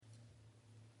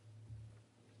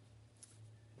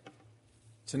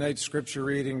Tonight's scripture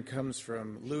reading comes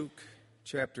from Luke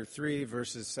chapter 3,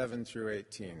 verses 7 through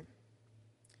 18.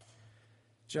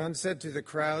 John said to the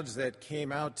crowds that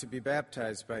came out to be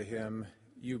baptized by him,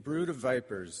 "You brood of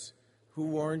vipers, who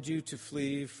warned you to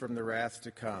flee from the wrath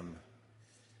to come?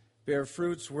 Bear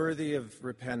fruits worthy of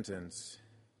repentance.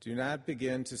 Do not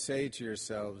begin to say to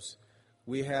yourselves,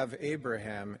 'We have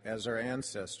Abraham as our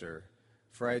ancestor,'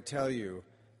 for I tell you,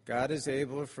 God is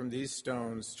able from these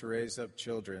stones to raise up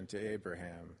children to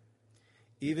Abraham.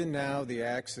 Even now the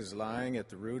axe is lying at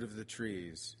the root of the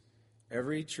trees.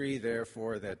 Every tree,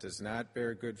 therefore, that does not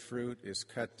bear good fruit is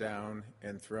cut down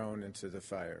and thrown into the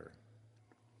fire."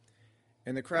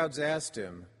 And the crowds asked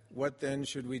him, "What then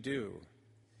should we do?"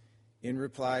 In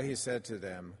reply he said to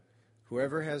them,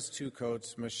 "Whoever has 2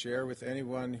 coats must share with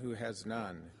anyone who has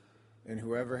none, and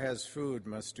whoever has food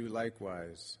must do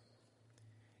likewise."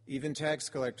 Even tax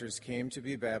collectors came to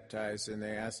be baptized, and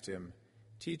they asked him,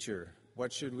 "Teacher,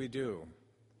 what should we do?"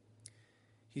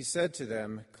 He said to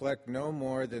them, "Collect no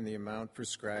more than the amount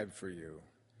prescribed for you."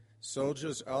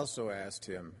 Soldiers also asked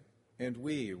him, "And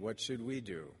we, what should we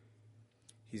do?"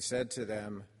 He said to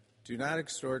them, "Do not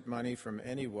extort money from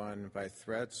anyone by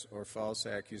threats or false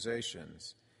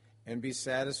accusations, and be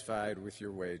satisfied with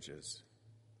your wages."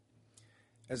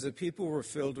 As the people were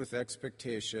filled with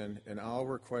expectation, and all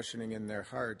were questioning in their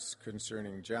hearts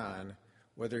concerning John,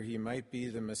 whether he might be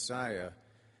the Messiah,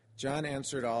 John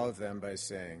answered all of them by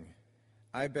saying,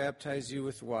 "I baptize you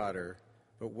with water,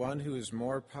 but one who is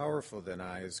more powerful than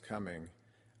I is coming.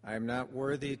 I am not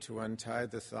worthy to untie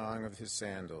the thong of his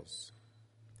sandals.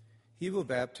 He will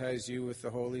baptize you with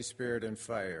the Holy Spirit and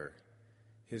fire.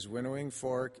 His winnowing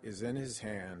fork is in his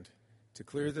hand, to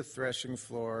clear the threshing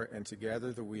floor and to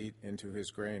gather the wheat into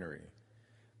his granary.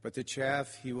 But the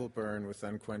chaff he will burn with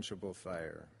unquenchable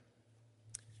fire."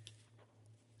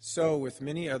 So, with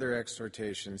many other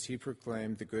exhortations, he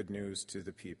proclaimed the good news to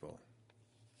the people.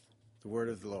 The word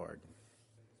of the Lord.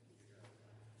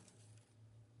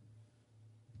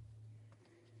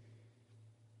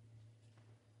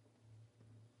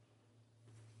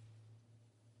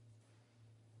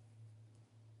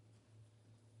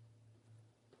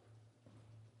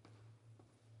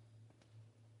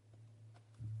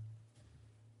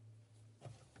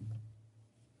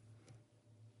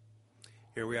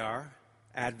 Here we are,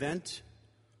 Advent,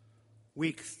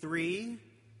 week 3.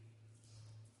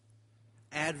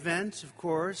 Advent, of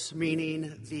course,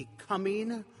 meaning the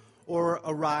coming or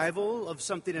arrival of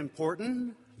something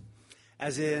important,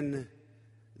 as in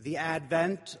the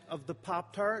advent of the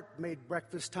Pop-Tart made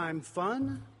breakfast time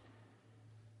fun,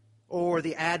 or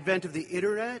the advent of the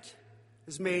internet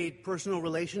has made personal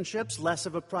relationships less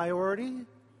of a priority,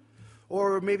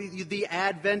 or maybe the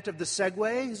advent of the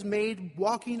Segway has made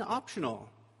walking optional.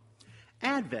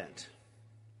 Advent.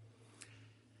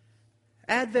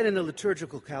 Advent in the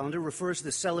liturgical calendar refers to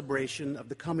the celebration of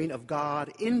the coming of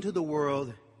God into the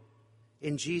world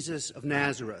in Jesus of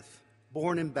Nazareth,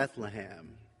 born in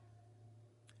Bethlehem.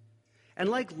 And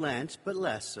like Lent, but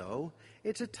less so,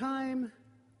 it's a time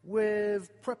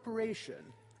with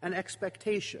preparation and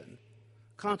expectation,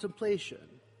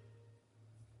 contemplation.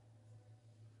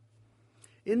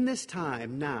 In this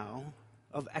time now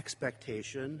of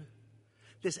expectation,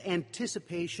 this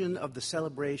anticipation of the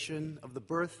celebration of the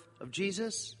birth of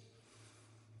Jesus,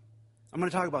 I'm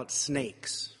going to talk about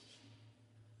snakes.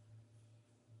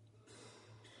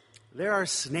 There are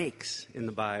snakes in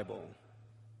the Bible.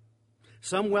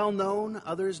 Some well known,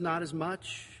 others not as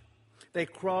much. They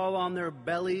crawl on their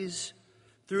bellies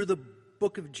through the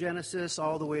book of Genesis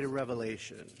all the way to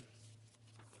Revelation.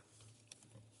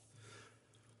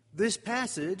 This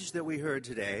passage that we heard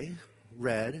today,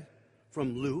 read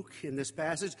from Luke, in this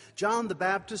passage, John the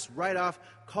Baptist right off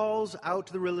calls out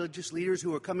to the religious leaders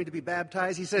who are coming to be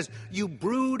baptized. He says, "You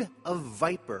brood of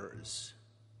vipers,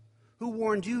 who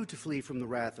warned you to flee from the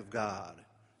wrath of God?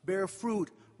 Bear fruit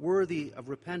worthy of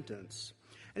repentance."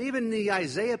 And even in the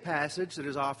Isaiah passage that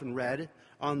is often read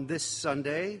on this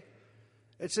Sunday,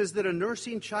 it says that a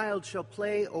nursing child shall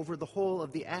play over the hole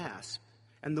of the asp,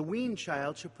 and the weaned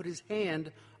child shall put his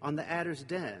hand on the adder's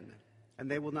den, and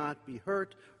they will not be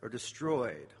hurt or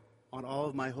destroyed on all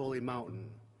of my holy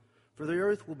mountain. For the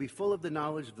earth will be full of the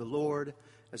knowledge of the Lord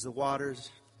as the waters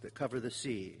that cover the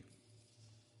sea.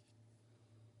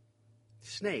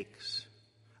 Snakes.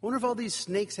 I wonder if all these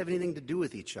snakes have anything to do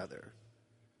with each other.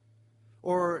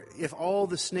 Or if all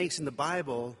the snakes in the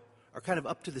Bible are kind of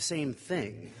up to the same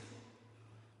thing.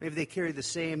 Maybe they carry the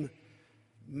same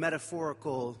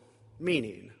metaphorical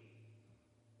meaning.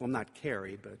 Well, not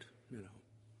carry, but,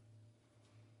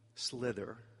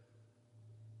 slither,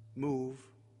 move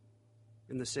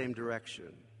in the same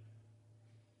direction.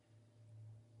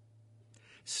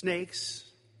 Snakes,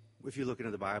 if you look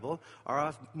into the Bible,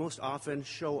 most often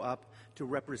show up to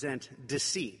represent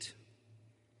deceit.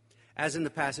 As in the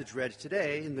passage read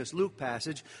today, in this Luke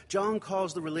passage, John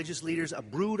calls the religious leaders a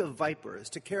brood of vipers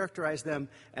to characterize them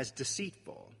as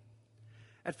deceitful.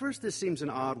 At first, this seems an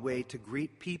odd way to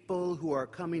greet people who are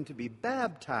coming to be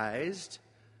baptized,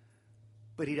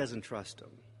 but he doesn't trust them.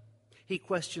 He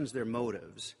questions their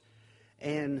motives.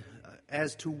 And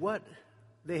as to what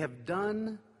they have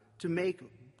done to make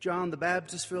John the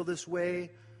Baptist feel this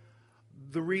way,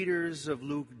 the readers of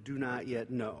Luke do not yet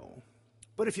know.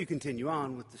 But if you continue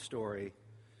on with the story,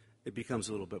 it becomes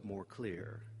a little bit more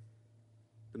clear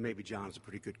that maybe John is a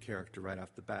pretty good character right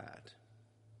off the bat.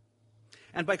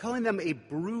 And by calling them a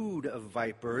brood of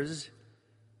vipers,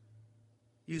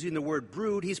 using the word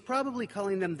brood, he's probably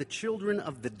calling them the children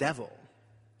of the devil.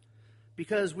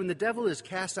 Because when the devil is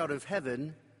cast out of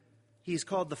heaven, he's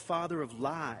called the father of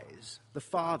lies, the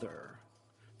father,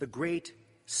 the great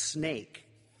snake,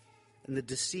 and the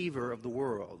deceiver of the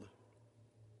world.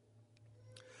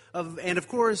 And of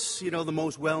course, the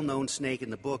most well-known snake in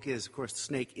the book is, of course, the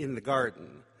snake in the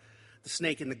garden, the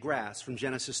snake in the grass from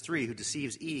Genesis 3 who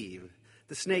deceives Eve.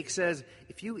 The snake says,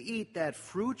 if you eat that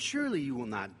fruit, surely you will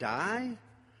not die.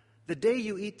 The day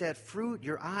you eat that fruit,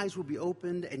 your eyes will be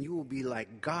opened and you will be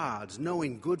like gods,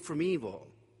 knowing good from evil.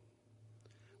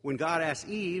 When God asked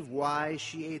Eve why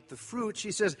she ate the fruit,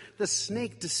 she says, the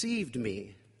snake deceived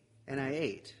me and I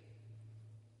ate.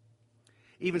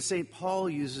 Even St. Paul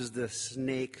uses the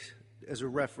snake as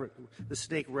the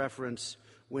snake reference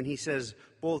when he says,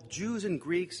 both Jews and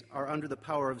Greeks are under the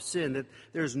power of sin, that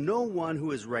there's no one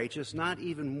who is righteous, not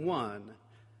even one.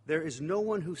 There is no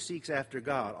one who seeks after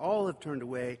God. All have turned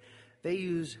away. They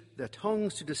use their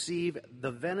tongues to deceive.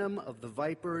 The venom of the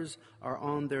vipers are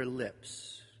on their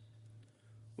lips,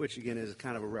 which again is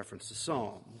kind of a reference to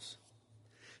Psalms.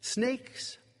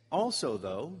 Snakes also,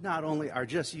 though, not only are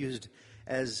just used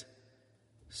as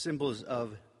symbols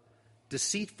of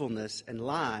deceitfulness and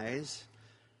lies,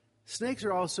 snakes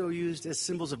are also used as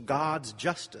symbols of God's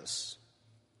justice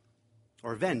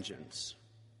or vengeance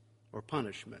or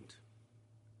punishment.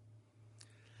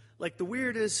 Like the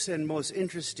weirdest and most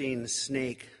interesting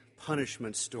snake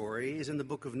punishment story is in the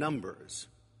book of Numbers.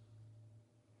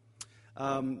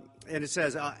 And it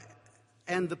says,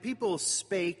 and the people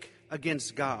spake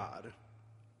against God.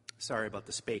 Sorry about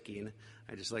the spaking.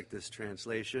 I just like this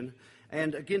translation.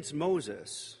 And against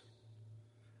Moses.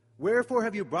 Wherefore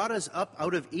have you brought us up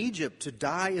out of Egypt to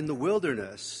die in the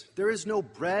wilderness? There is no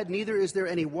bread, neither is there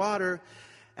any water,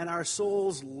 and our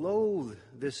souls loathe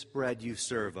this bread you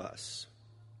serve us.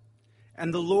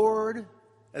 And the Lord,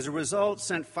 as a result,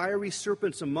 sent fiery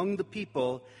serpents among the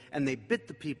people, and they bit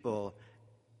the people,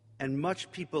 and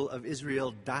much people of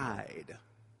Israel died.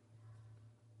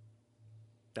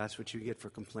 That's what you get for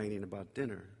complaining about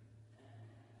dinner.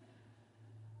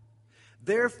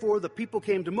 Therefore the people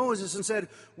came to Moses and said,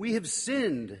 we have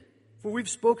sinned, for we've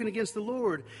spoken against the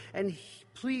Lord. And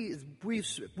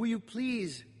will you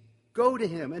please go to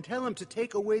him and tell him to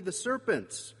take away the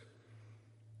serpents?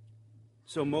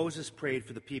 So Moses prayed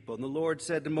for the people, and the Lord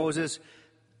said to Moses,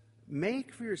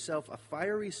 make for yourself a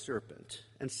fiery serpent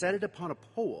and set it upon a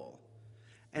pole,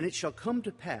 and it shall come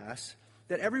to pass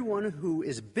that everyone who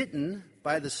is bitten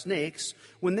by the snakes,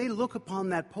 when they look upon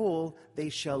that pole, they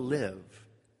shall live.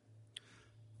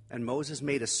 And Moses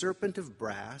made a serpent of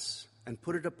brass and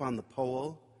put it upon the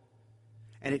pole.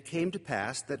 And it came to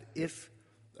pass that if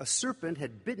a serpent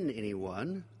had bitten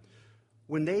anyone,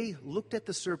 when they looked at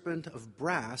the serpent of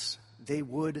brass, they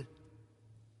would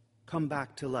come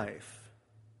back to life.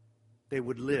 They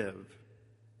would live.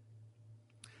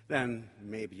 Then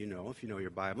maybe if you know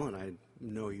your Bible, and I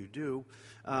know you do,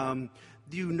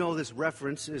 this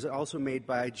reference is also made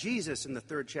by Jesus in the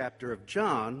 3rd chapter of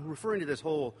John, referring to this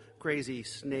whole crazy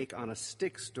snake on a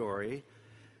stick story.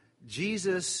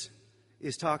 Jesus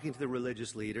is talking to the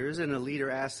religious leaders, and a leader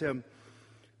asks him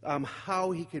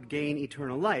how he could gain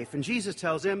eternal life. And Jesus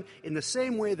tells him, in the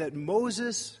same way that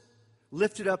Moses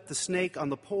lifted up the snake on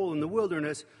the pole in the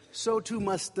wilderness, so too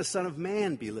must the Son of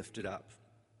Man be lifted up.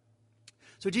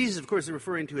 So Jesus, of course, is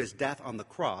referring to his death on the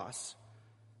cross.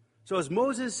 So as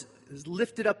Moses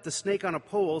lifted up the snake on a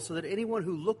pole so that anyone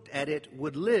who looked at it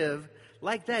would live,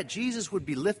 like that, Jesus would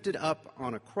be lifted up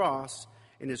on a cross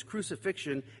in his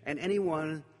crucifixion, and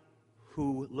anyone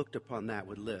who looked upon that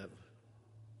would live.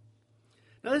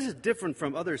 Now, this is different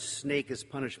from other snake as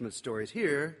punishment stories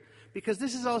here, because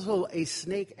this is also a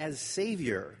snake as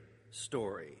savior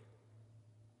story,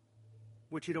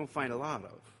 which you don't find a lot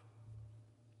of.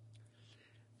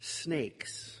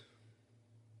 Snakes.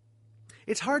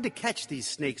 It's hard to catch these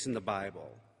snakes in the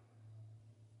Bible.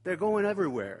 They're going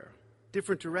everywhere,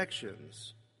 different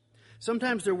directions.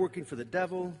 Sometimes they're working for the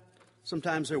devil.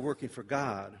 Sometimes they're working for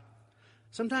God.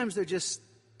 Sometimes they're just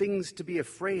things to be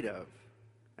afraid of.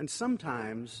 And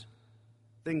sometimes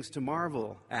things to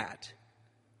marvel at.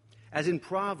 As in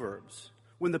Proverbs,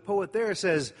 when the poet there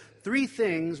says, 3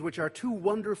 things which are too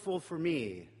wonderful for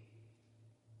me.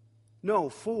 No,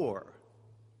 4,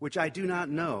 which I do not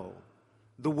know.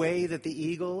 The way that the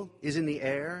eagle is in the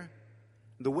air,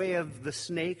 the way of the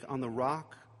snake on the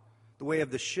rock, the way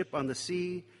of the ship on the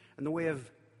sea, and the way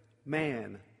of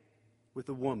man with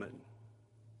a woman.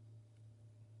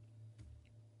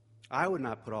 I would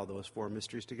not put all those 4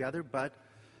 mysteries together, but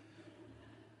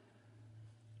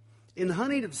in the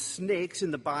hunting of snakes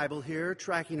in the Bible here,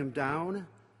 tracking them down,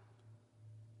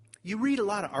 you read a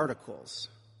lot of articles.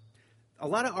 A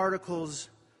lot of articles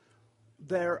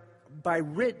that are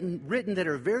written that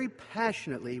are very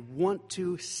passionately want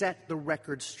to set the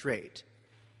record straight.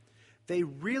 They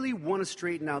really want to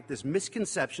straighten out this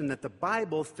misconception that the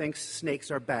Bible thinks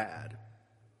snakes are bad.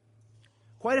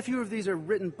 Quite a few of these are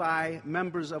written by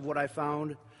members of what I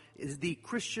found is the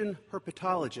Christian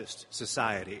Herpetologist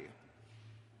Society.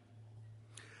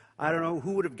 I don't know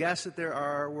who would have guessed that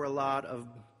were a lot of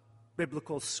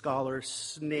biblical scholar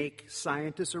snake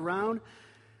scientists around,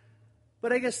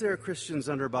 but I guess there are Christians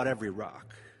under about every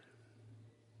rock.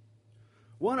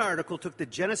 One article took the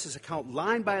Genesis account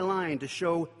line by line to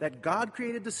show that God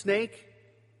created the snake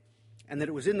and that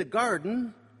it was in the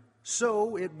garden,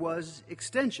 so it was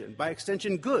extension. By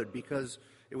extension, good, because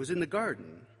it was in the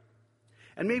garden.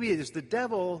 And maybe it is the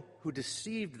devil who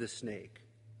deceived the snake.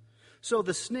 So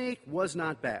the snake was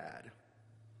not bad.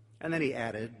 And then he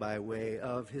added, by way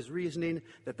of his reasoning,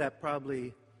 that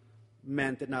probably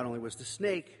meant that not only was the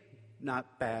snake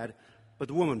not bad, but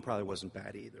the woman probably wasn't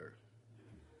bad either.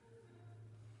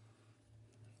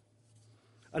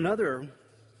 Another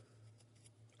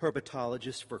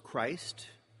herpetologist for Christ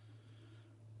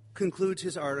concludes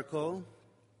his article,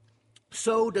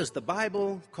 so does the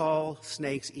Bible call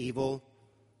snakes evil?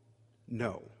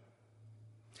 No.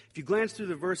 If you glance through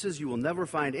the verses, you will never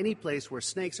find any place where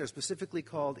snakes are specifically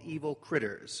called evil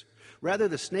critters. Rather,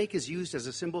 the snake is used as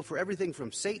a symbol for everything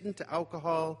from Satan to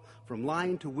alcohol, from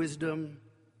lying to wisdom,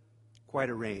 quite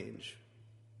a range.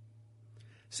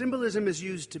 Symbolism is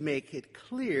used to make it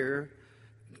clearer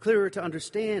to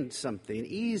understand something,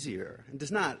 easier, and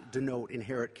does not denote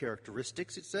inherent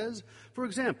characteristics, it says. For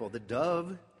example, the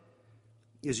dove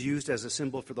is used as a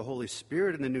symbol for the Holy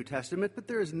Spirit in the New Testament, but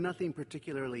there is nothing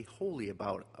particularly holy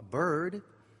about a bird.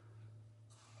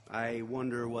 I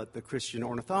wonder what the Christian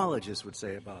ornithologist would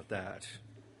say about that.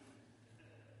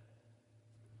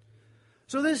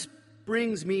 So this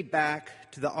brings me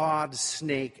back to the odd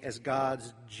snake as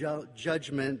God's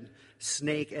judgment,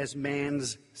 snake as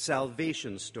man's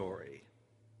salvation story.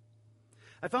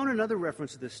 I found another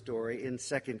reference to this story in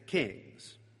 2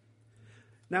 Kings.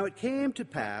 Now it came to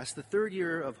pass, the 3rd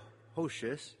year of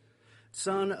Hoshea,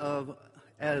 son of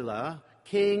Elah,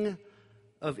 king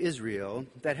of Israel,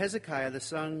 that Hezekiah, the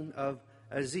son of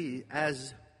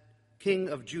Aziz, king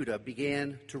of Judah,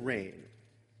 began to reign.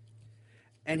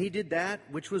 And he did that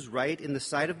which was right in the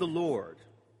sight of the Lord,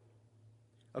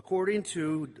 according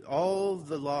to all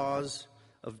the laws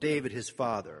of David his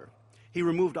father. He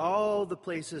removed all the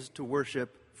places to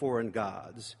worship foreign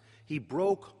gods. He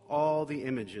broke all the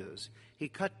images. He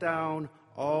cut down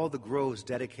all the groves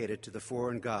dedicated to the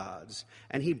foreign gods.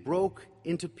 And he broke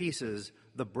into pieces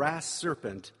the brass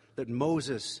serpent that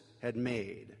Moses had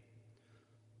made.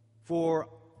 For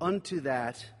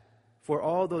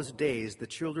all those days, the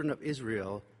children of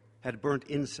Israel had burnt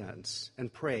incense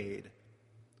and prayed,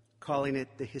 calling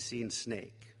it the hissing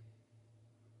snake.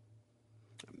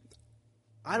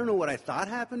 I don't know what I thought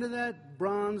happened to that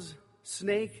bronze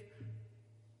snake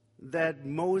that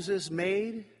Moses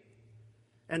made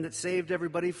and that saved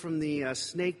everybody from the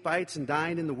snake bites and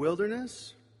dying in the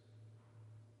wilderness.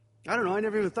 I don't know, I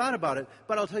never even thought about it.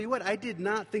 But I'll tell you what, I did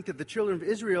not think that the children of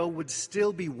Israel would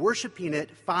still be worshiping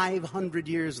it 500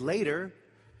 years later.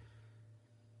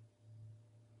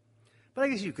 But I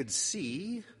guess you could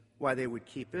see why they would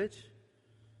keep it.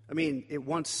 I mean, it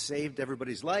once saved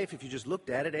everybody's life if you just looked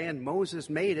at it, and Moses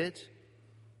made it.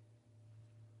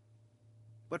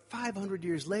 But 500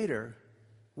 years later,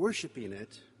 worshiping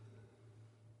it,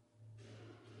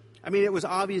 I mean, it was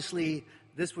obviously,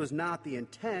 this was not the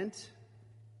intent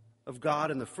of God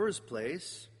in the first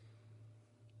place.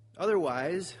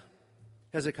 Otherwise,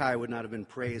 Hezekiah would not have been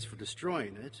praised for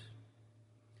destroying it.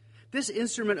 This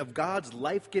instrument of God's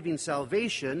life-giving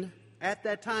salvation at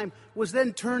that time was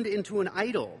then turned into an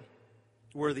idol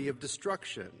worthy of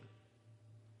destruction.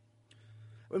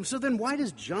 So then why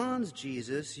does John's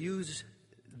Jesus use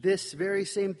this very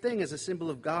same thing as a symbol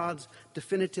of God's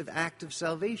definitive act of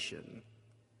salvation?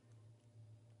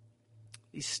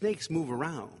 These snakes move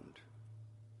around.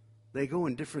 They go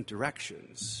in different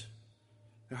directions.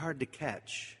 They're hard to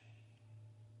catch.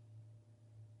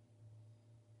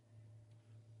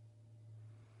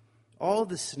 All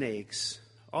the snakes,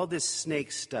 all this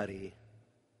snake study,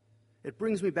 it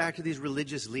brings me back to these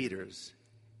religious leaders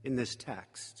in this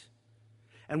text.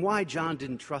 And why John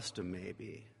didn't trust them,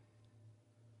 maybe.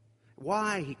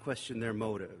 Why he questioned their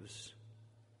motives.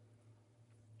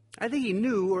 I think he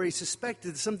knew or he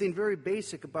suspected something very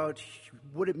basic about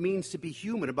what it means to be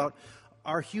human, about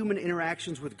our human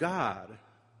interactions with God.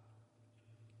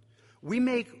 We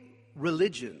make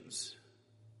religions.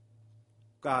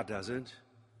 God doesn't.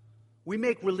 We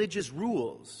make religious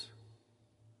rules.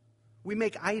 We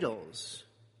make idols.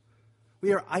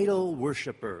 We are idol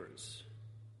worshipers.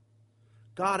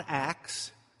 God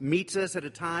acts, meets us at a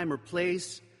time or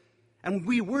place, and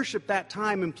we worship that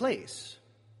time and place.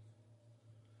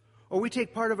 Or we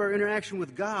take part of our interaction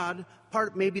with God,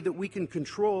 part maybe that we can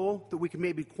control, that we can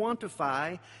maybe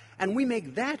quantify, and we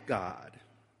make that God.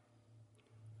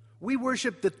 We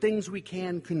worship the things we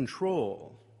can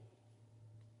control.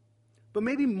 But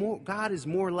maybe God is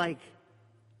more like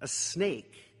a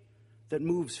snake that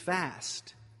moves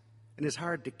fast and is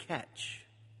hard to catch.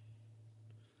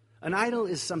 An idol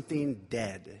is something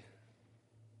dead,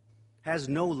 has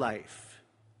no life.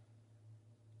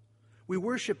 We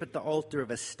worship at the altar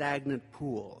of a stagnant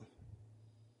pool.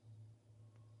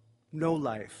 No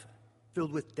life,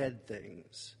 filled with dead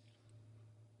things.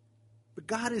 But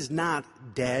God is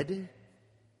not dead.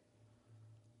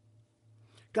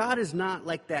 God is not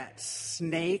like that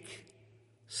snake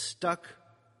stuck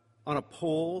on a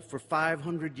pole for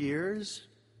 500 years.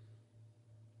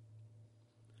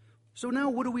 So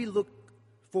now what do we look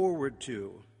forward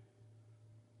to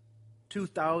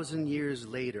 2,000 years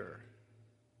later?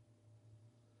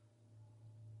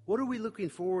 What are we looking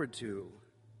forward to?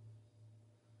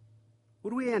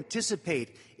 What do we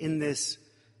anticipate in this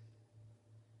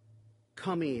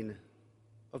coming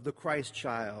of the Christ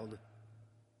child?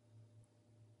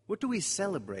 What do we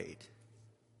celebrate?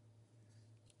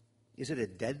 Is it a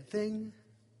dead thing?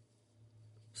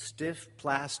 Stiff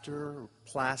plaster,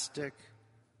 plastic?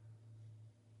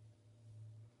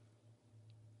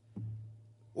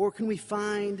 Or can we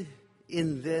find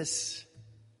in this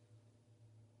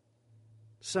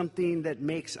something that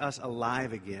makes us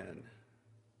alive again?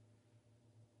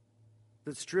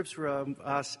 That strips from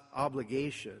us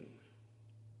obligation?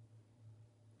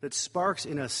 That sparks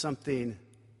in us something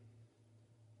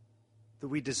that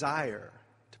we desire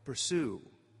to pursue?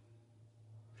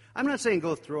 I'm not saying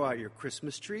go throw out your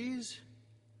Christmas trees.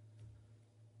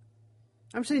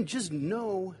 I'm saying just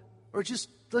know, or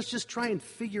let's just try and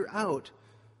figure out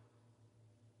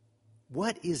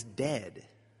what is dead.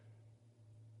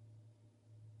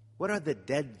 What are the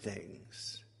dead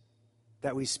things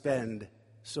that we spend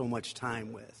so much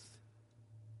time with,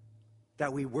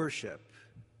 that we worship?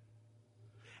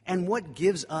 And what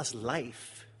gives us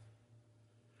life?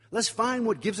 Let's find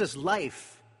what gives us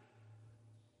life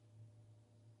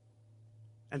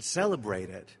and celebrate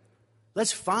it.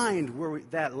 Let's find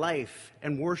that life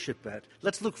and worship it.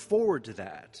 Let's look forward to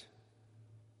that.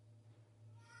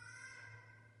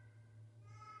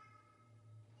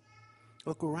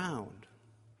 Look around.